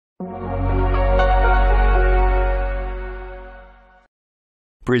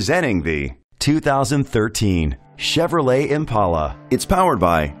Presenting the 2013 Chevrolet Impala. It's powered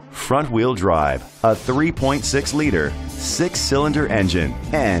by front-wheel drive, a 3.6-liter, 6-cylinder engine,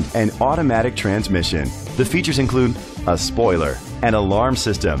 and an automatic transmission. The features include a spoiler, an alarm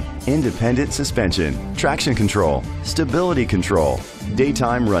system, independent suspension, traction control, stability control,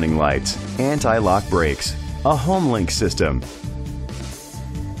 daytime running lights, anti-lock brakes, a HomeLink system.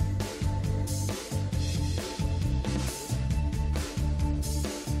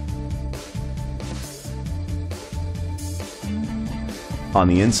 On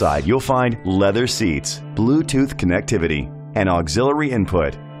the inside, you'll find leather seats, Bluetooth connectivity, an auxiliary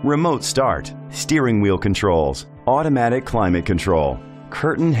input, remote start, steering wheel controls, automatic climate control,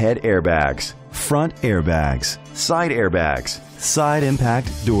 curtain head airbags, front airbags, side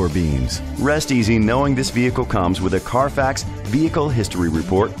impact door beams. Rest easy knowing this vehicle comes with a Carfax Vehicle History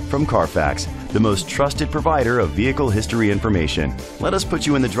Report from Carfax, the most trusted provider of vehicle history information. Let us put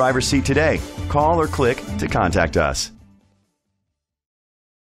you in the driver's seat today. Call or click to contact us.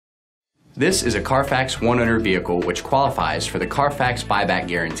 This is a Carfax one-owner vehicle which qualifies for the Carfax buyback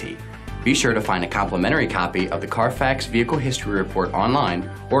guarantee. Be sure to find a complimentary copy of the Carfax Vehicle History Report online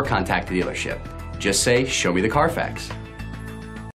or contact the dealership. Just say, "Show me the Carfax."